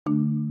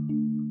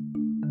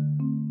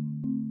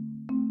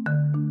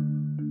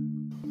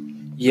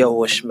Yo,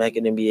 what's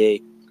smacking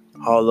NBA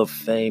Hall of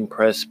Fame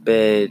press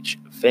badge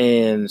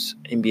fans,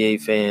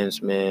 NBA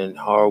fans, man,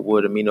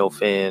 Hardwood Amino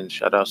fans.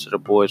 Shout outs to the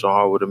boys on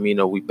Hardwood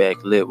Amino. We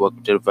back lit.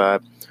 Welcome to the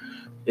vibe.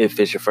 If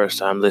it's your first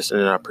time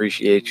listening, I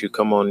appreciate you.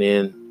 Come on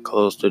in,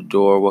 close the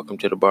door. Welcome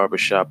to the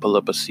barbershop. Pull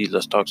up a seat.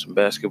 Let's talk some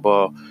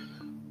basketball.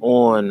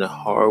 On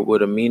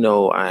Hardwood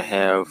Amino, I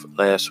have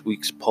last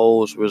week's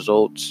polls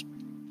results.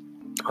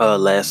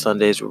 Last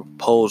Sunday's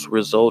polls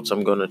results.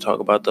 I'm going to talk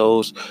about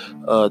those.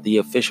 The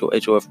official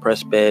HOF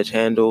Press Badge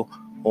handle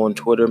on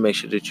Twitter. Make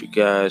sure that you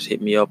guys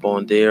hit me up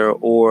on there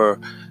or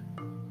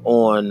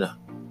on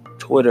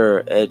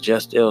Twitter at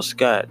Just L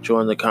Scott.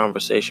 Join the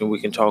conversation.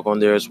 We can talk on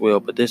there as well.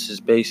 But this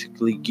is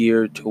basically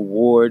geared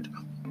toward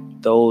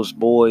those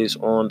boys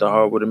on the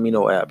Hardwood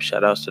Amino app.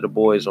 Shout outs to the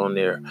boys on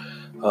there.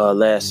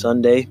 Last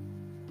Sunday,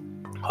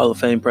 Hall of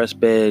Fame Press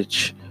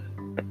Badge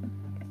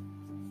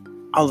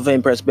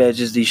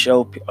is the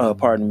show.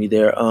 Pardon me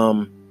there.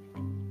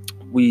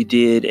 We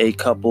did a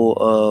couple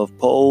of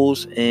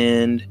polls,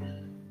 and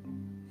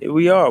here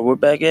we are. We're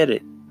back at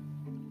it.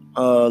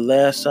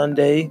 Last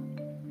Sunday,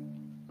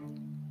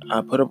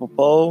 I put up a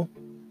poll.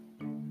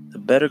 The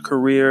better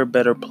career,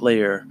 better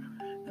player.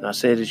 And I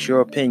said it's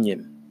your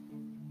opinion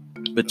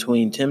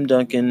between Tim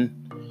Duncan,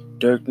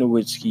 Dirk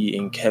Nowitzki,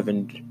 and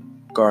Kevin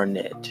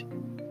Garnett.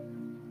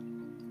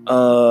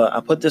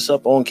 I put this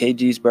up on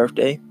KG's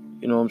birthday.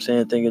 You know what I'm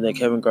saying? Thinking that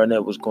Kevin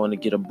Garnett was going to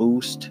get a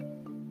boost,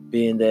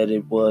 being that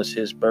it was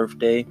his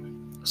birthday.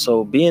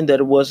 So being that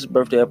it was his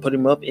birthday, I put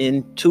him up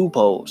in two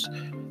polls.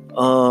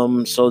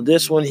 So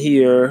this one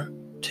here,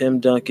 Tim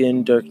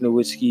Duncan, Dirk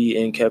Nowitzki,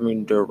 and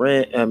Kevin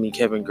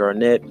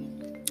Garnett.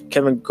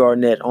 Kevin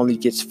Garnett only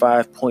gets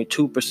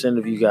 5.2%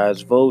 of you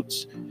guys'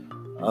 votes.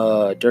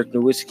 Dirk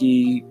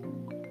Nowitzki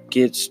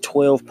gets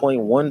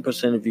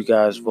 12.1% of you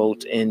guys'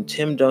 votes, and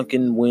Tim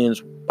Duncan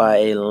wins by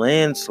a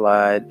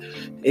landslide,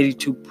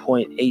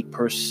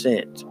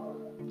 82.8%.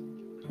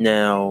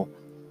 Now,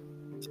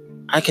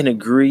 I can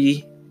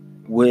agree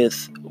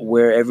with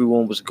where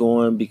everyone was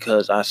going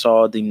because I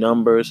saw the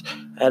numbers.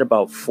 I had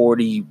about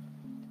 40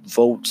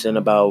 votes in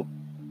about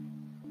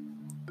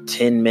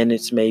 10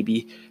 minutes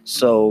maybe.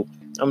 So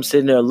I'm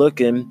sitting there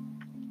looking,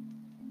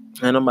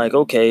 and I'm like,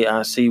 okay,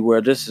 I see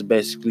where this is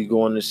basically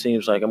going. It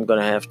seems like I'm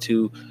going to have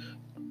to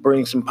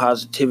bring some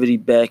positivity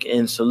back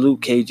and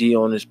salute KG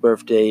on his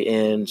birthday.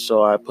 And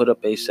so I put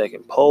up a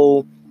second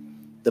poll.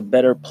 The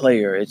better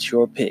player, it's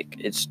your pick.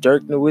 It's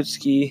Dirk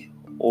Nowitzki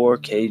or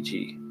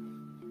KG.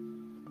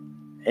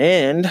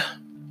 And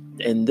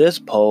in this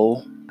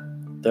poll,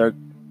 Dirk,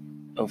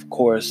 of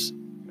course,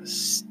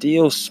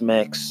 still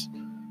smacks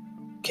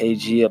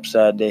KG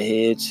upside the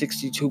head,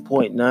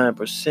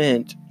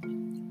 62.9%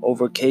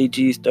 over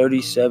KG's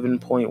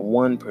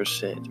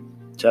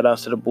 37.1%. Shout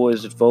outs to the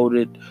boys that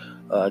voted.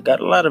 Got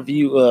a lot of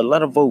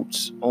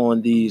votes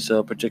on these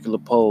particular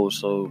polls.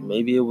 So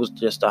maybe it was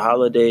just a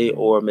holiday,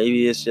 or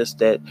maybe it's just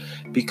that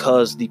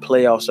because the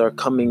playoffs are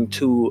coming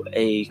to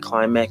a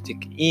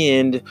climactic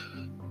end,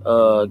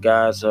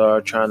 guys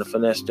are trying to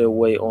finesse their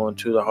way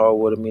onto the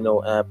Hardwood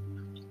Amino app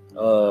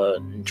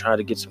and try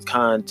to get some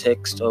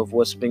context of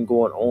what's been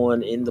going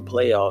on in the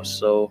playoffs.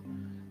 So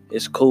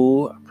it's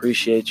cool. I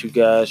appreciate you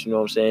guys, you know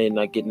what I'm saying,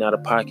 not getting out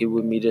of pocket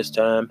with me this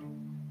time.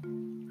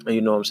 You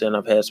know what I'm saying?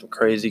 I've had some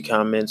crazy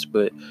comments,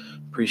 but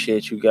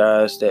appreciate you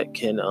guys that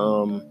can, you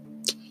know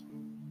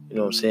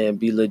what I'm saying,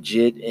 be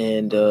legit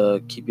and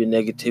keep your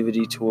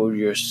negativity toward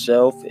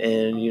yourself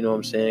and, you know what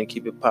I'm saying,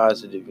 keep it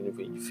positive.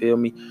 You feel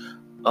me?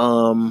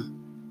 We're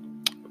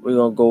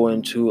going to go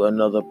into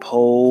another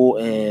poll,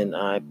 and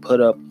I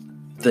put up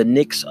the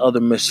Knicks' Other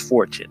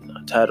Misfortune.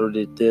 I titled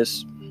it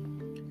this.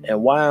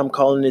 And why I'm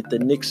calling it the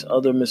Knicks'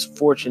 Other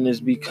Misfortune is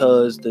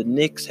because the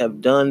Knicks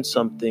have done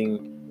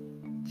something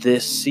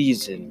this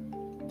season.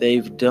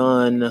 They've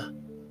done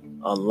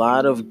a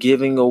lot of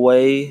giving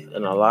away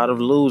and a lot of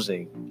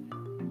losing.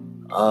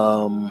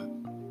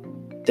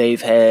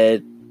 They've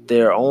had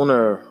their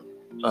owner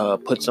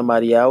put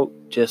somebody out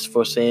just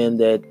for saying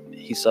that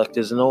he sucked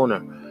as an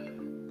owner.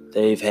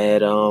 They've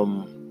had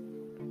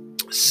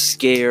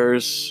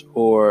scares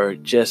or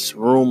just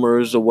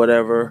rumors or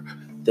whatever.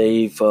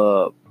 They've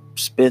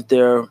spent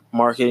their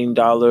marketing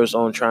dollars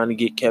on trying to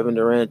get Kevin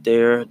Durant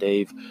there.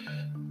 They've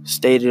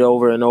stated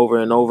over and over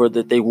and over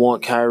that they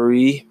want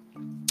Kyrie.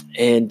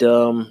 And, you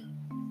know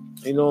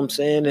what I'm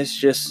saying? It's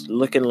just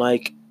looking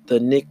like the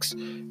Knicks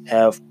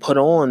have put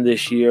on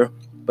this year,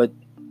 but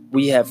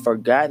we have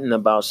forgotten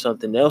about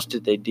something else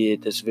that they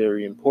did that's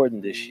very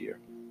important this year.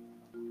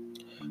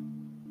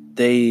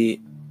 They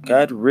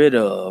got rid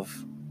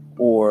of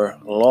or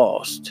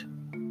lost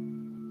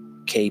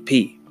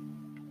KP.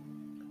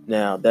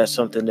 Now, that's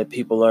something that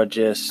people are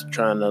just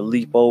trying to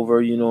leap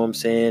over, you know what I'm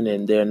saying?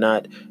 And they're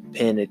not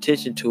paying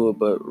attention to it,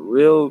 but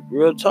real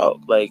talk,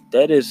 like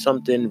that is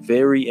something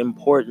very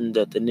important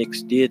that the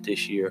Knicks did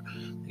this year.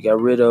 They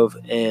got rid of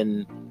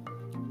an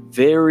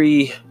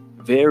very,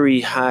 very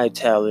high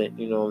talent,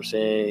 you know what I'm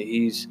saying?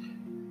 He's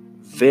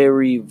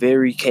very,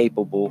 very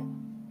capable,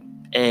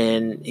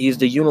 And he's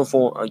the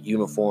uniform.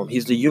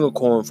 He's the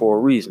unicorn for a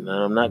reason.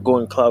 And I'm not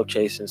going clout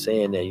chasing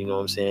saying that, you know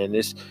what I'm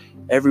saying?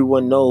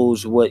 Everyone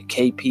knows what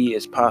KP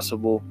is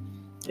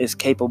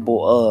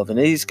capable of. And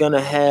he's going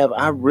to have,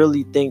 I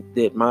really think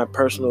that, my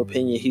personal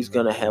opinion, he's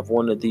going to have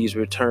one of these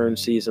return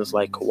seasons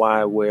like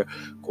Kawhi, where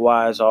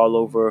Kawhi is all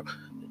over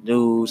the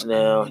news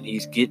now, and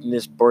he's getting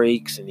his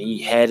breaks, and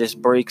he had his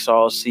breaks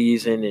all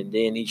season, and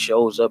then he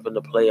shows up in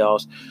the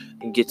playoffs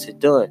and gets it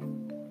done.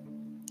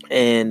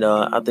 And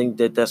I think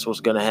that that's what's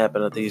going to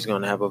happen. I think he's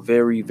going to have a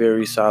very,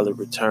 very solid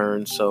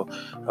return. So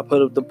I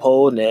put up the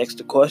poll and asked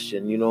the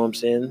question, you know what I'm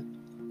saying?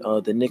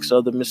 The Knicks'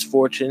 other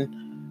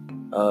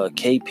misfortune,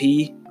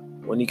 KP,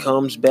 when he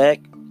comes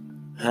back,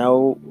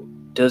 how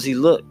does he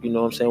look? You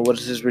know what I'm saying? What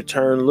does his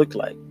return look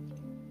like?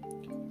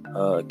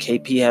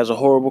 KP has a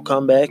horrible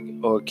comeback,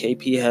 or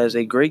KP has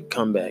a great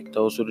comeback.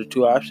 Those are the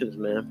two options,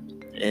 man.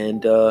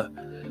 And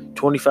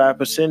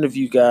 25% of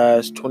you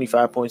guys,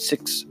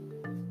 25.6%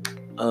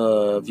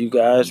 of you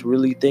guys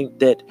really think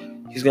that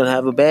he's going to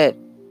have a bad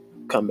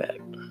comeback.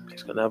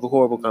 He's going to have a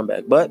horrible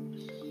comeback. But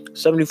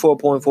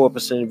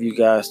 74.4% of you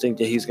guys think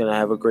that he's going to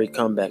have a great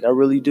comeback. I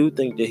really do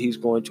think that he's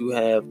going to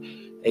have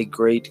a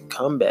great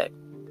comeback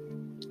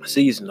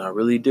season. I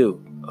really do.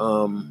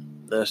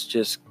 That's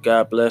just,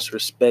 God bless,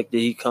 respect that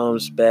he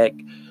comes back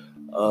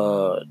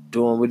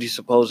doing what he's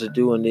supposed to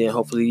do, and then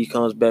hopefully he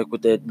comes back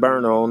with that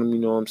burner on him, you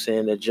know what I'm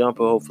saying, that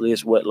jumper. Hopefully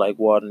it's wet like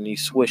water and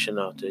he's swishing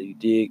out there, you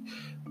dig?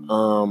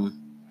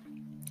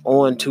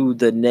 On to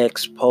the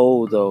next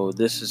poll, though.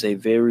 This is a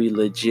very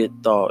legit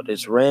thought.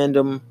 It's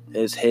random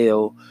as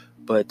hell,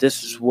 but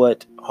this is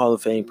what Hall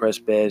of Fame Press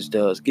Badge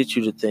does. Get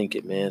you to think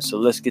it, man. So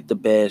let's get the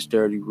badge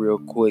dirty real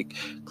quick.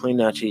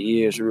 Clean out your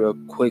ears real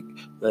quick.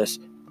 Let's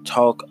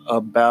talk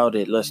about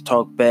it. Let's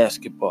talk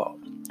basketball.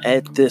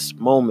 At this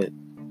moment,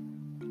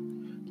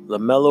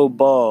 LaMelo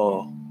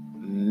Ball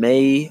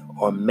may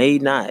or may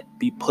not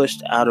be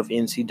pushed out of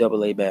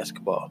NCAA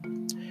basketball.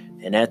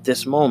 And at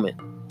this moment,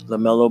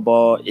 LaMelo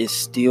Ball is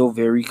still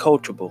very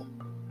coachable.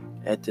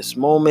 At this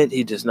moment,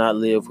 he does not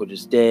live with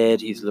his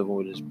dad. He's living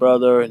with his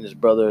brother, and his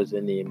brother is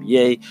in the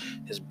NBA.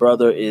 His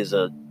brother is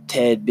a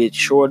tad bit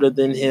shorter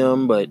than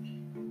him, but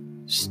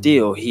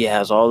still, he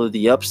has all of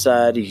the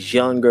upside. He's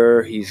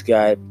younger. He's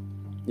got,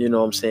 you know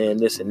what I'm saying,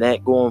 this and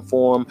that going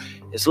for him.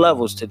 It's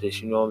levels to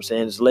this, you know what I'm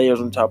saying? It's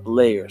layers on top of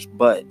layers.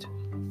 But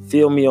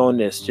feel me on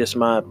this, just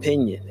my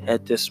opinion.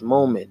 At this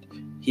moment,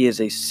 he is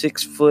a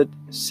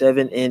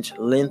 6'7"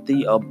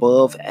 lengthy,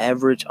 above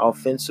average,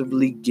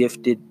 offensively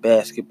gifted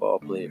basketball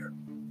player.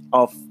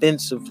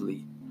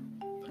 Offensively.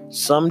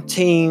 Some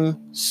team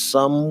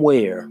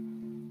somewhere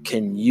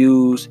can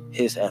use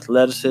his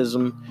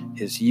athleticism,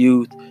 his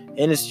youth,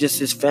 and it's just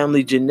his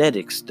family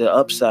genetics, the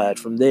upside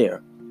from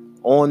there,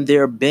 on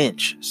their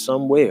bench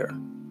somewhere.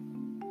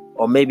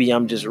 Or maybe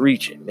I'm just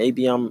reaching.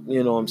 Maybe I'm,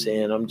 you know what I'm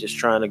saying, I'm just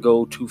trying to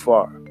go too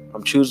far.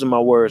 I'm choosing my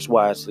words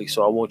wisely,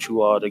 so I want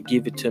you all to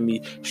give it to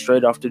me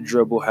straight off the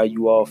dribble, how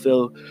you all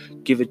feel.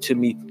 Give it to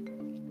me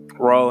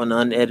raw and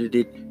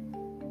unedited.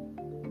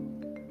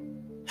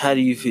 How do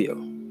you feel?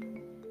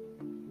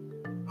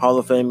 Hall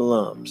of Fame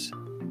alums.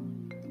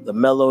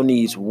 LaMelo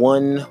needs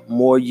one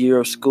more year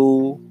of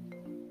school.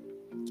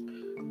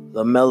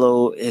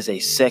 LaMelo is a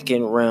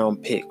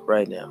second-round pick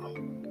right now.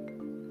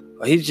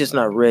 He's just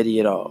not ready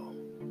at all.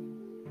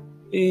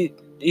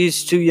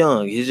 He's too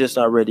young. He's just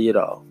not ready at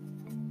all.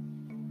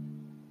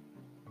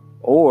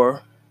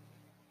 Or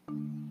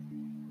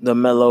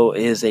LaMelo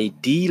is a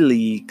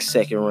D-League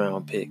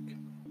second-round pick.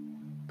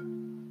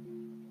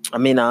 I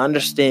mean, I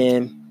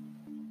understand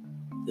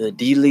the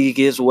D-League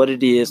is what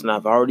it is, and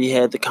I've already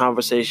had the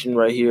conversation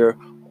right here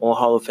on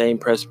Hall of Fame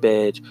Press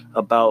Badge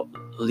about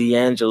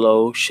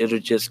LiAngelo should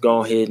have just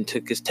gone ahead and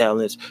took his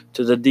talents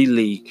to the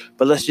D-League.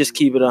 But let's just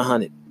keep it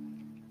 100.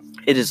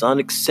 It is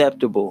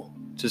unacceptable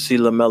to see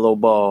LaMelo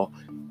Ball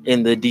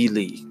in the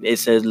D-League.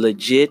 It's a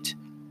legit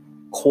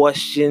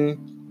question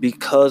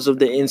because of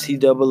the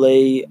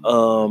NCAA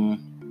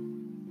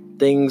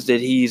things that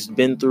he's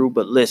been through.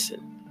 But listen,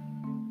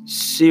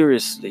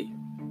 seriously,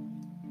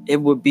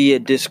 it would be a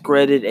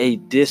discredit, a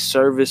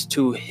disservice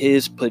to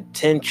his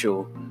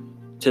potential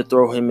to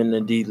throw him in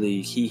the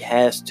D-League. He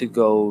has to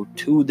go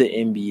to the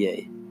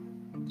NBA.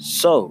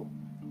 So,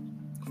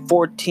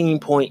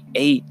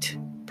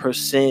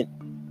 14.8%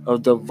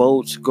 of the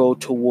votes go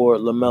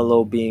toward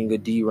LaMelo being a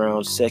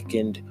D-League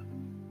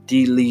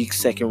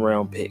second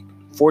round pick.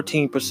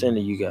 14%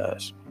 of you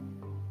guys.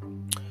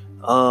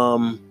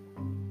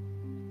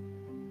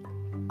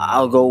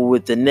 I'll go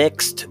with the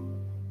next.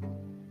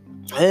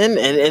 And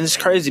it's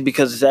crazy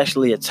because it's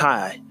actually a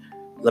tie.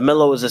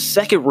 LaMelo is a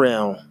second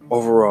round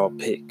overall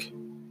pick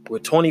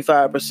with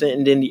 25%,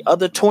 and then the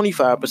other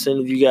 25%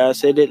 of you guys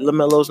say that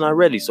LaMelo's not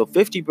ready. So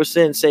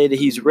 50% say that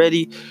he's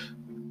ready.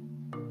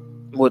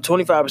 Well,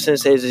 25%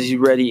 says that he's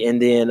ready,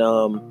 and then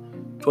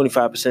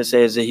 25%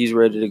 says that he's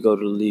ready to go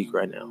to the league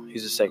right now.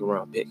 He's a second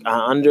round pick.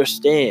 I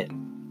understand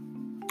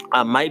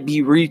I might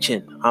be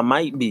reaching. I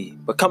might be.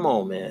 But come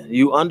on, man.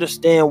 You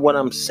understand what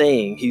I'm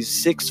saying. He's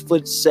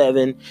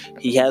 6'7".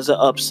 He has an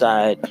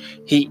upside.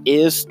 He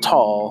is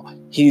tall.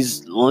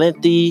 He's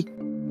lengthy.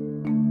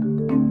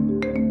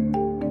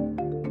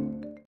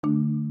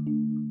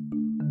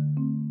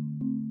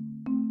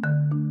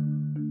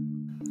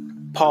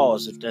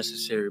 Pause if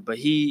necessary. But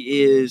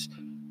he is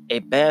a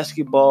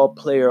basketball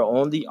player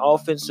on the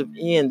offensive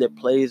end that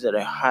plays at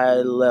a high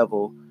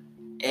level.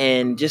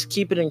 And just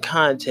keep it in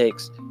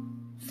context,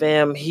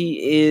 fam,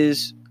 he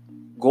is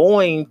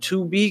going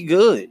to be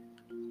good.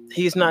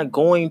 He's not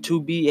going to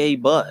be a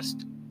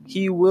bust.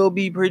 He will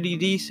be pretty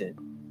decent.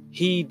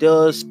 He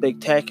does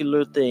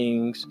spectacular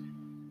things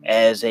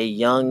as a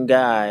young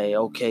guy.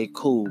 Okay,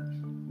 cool.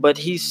 But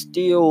he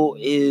still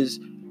is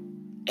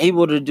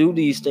able to do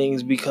these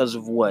things because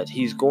of what?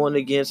 He's going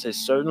against a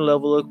certain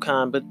level of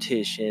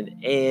competition,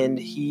 and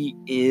he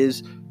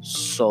is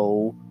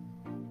so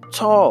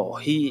tall.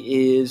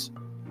 He is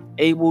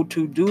able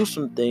to do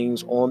some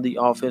things on the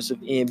offensive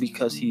end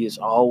because he is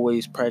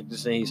always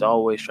practicing. He's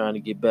always trying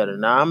to get better.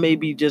 Now, I may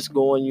be just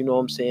going, you know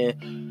what I'm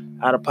saying,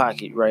 out of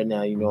pocket right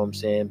now, you know what I'm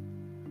saying.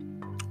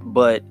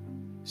 But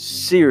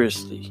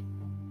seriously,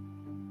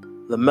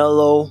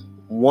 LaMelo,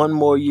 one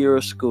more year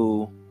of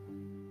school,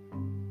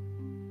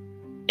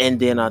 and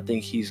then I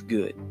think he's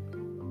good.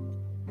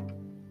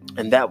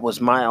 And that was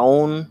my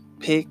own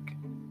pick,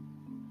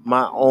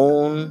 my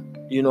own,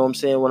 you know what I'm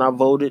saying, when I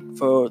voted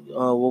for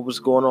what was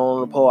going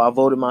on the poll. I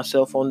voted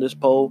myself on this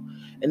poll,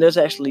 and there's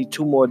actually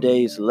 2 more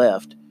days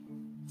left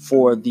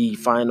for the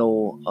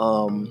final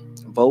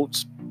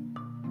votes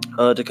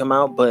to come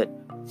out, but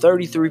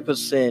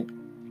 33%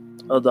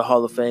 of the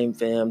Hall of Fame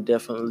fam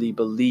definitely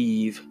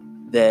believe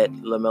that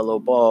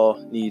LaMelo Ball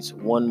needs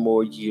 1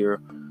 more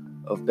year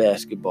of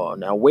basketball.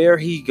 Now, where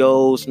he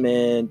goes,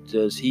 man,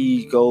 does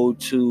he go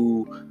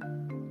to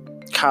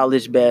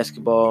college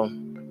basketball?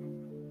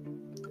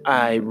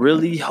 I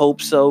really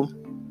hope so.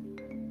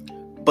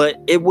 But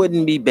it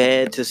wouldn't be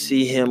bad to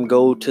see him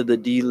go to the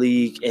D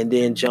League and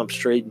then jump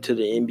straight into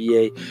the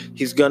NBA.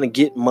 He's going to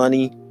get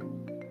money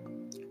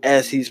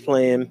as he's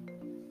playing.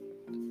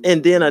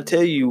 And then I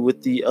tell you,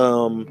 with the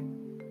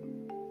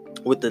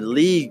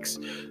leagues,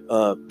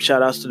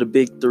 shout outs to the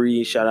Big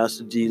Three, shout outs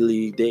to D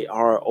League. They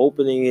are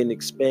opening and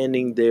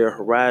expanding their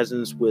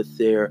horizons with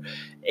their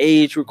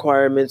age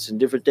requirements and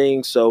different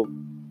things. So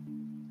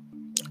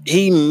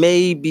he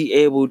may be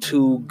able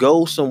to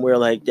go somewhere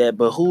like that,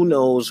 but who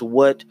knows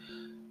what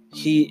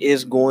he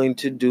is going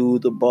to do.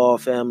 The Ball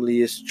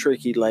family is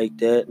tricky like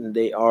that, and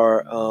they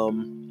are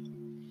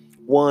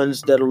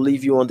ones that'll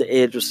leave you on the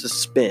edge of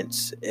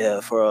suspense.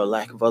 For a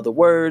lack of other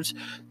words,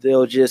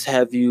 they'll just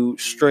have you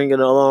stringing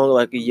along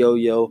like a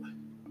yo-yo.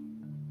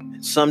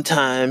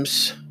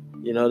 Sometimes,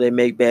 they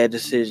make bad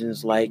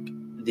decisions like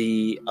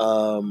the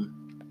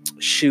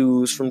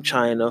shoes from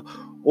China,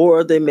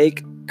 or they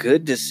make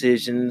good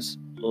decisions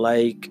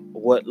like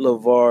what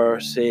LeVar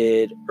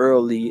said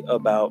early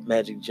about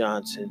Magic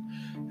Johnson,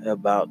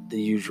 about the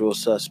usual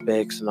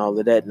suspects and all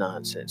of that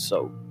nonsense.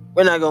 So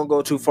we're not going to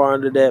go too far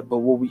into that, but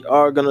what we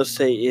are going to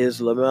say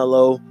is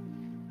LaMelo,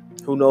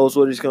 who knows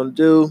what he's going to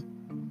do.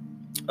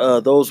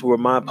 Those were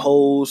my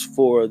polls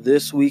for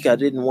this week. I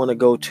didn't want to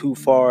go too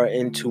far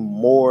into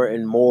more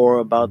and more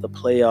about the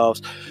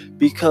playoffs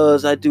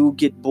because I do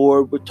get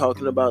bored with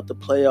talking about the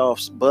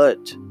playoffs,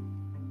 but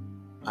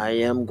I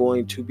am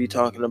going to be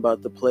talking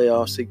about the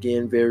playoffs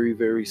again very,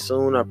 very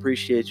soon. I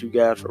appreciate you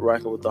guys for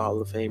rocking with the Hall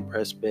of Fame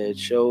Press Badge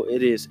Show.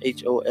 It is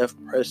HOF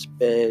Press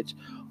Badge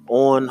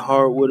on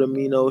Hardwood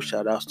Amino.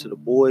 Shout outs to the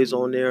boys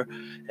on there.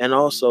 And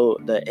also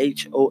the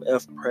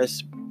HOF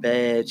Press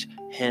Badge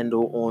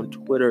handle on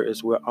Twitter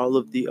is where all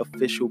of the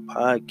official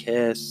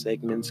podcast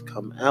segments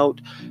come out.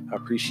 I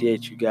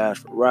appreciate you guys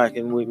for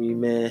rocking with me,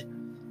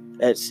 man.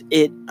 That's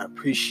it. I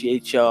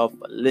appreciate y'all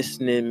for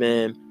listening,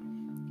 man.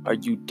 Are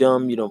you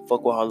dumb? You don't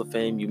fuck with Hall of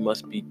Fame. You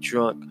must be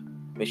drunk.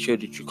 Make sure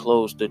that you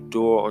close the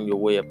door on your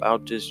way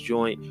about this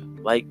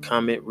joint. Like,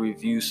 comment,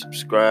 review,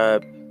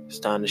 subscribe. It's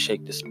time to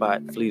shake the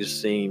spot. Flee the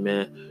scene,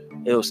 man.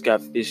 L.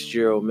 Scott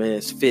Fitzgerald, man.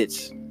 It's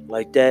Fitz.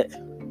 Like that,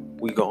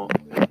 we gone.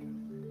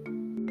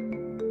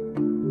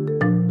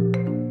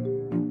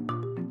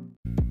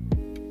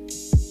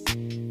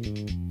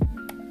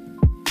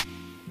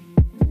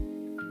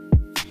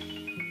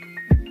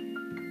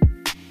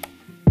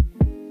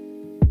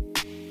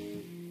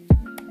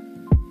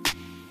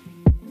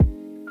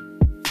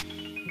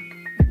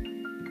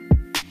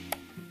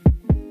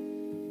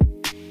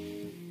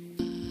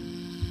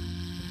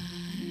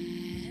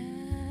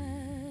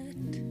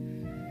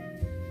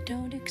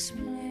 Don't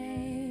explain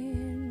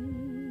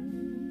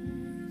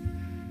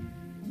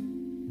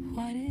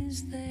what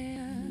is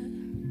there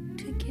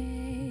to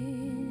gain.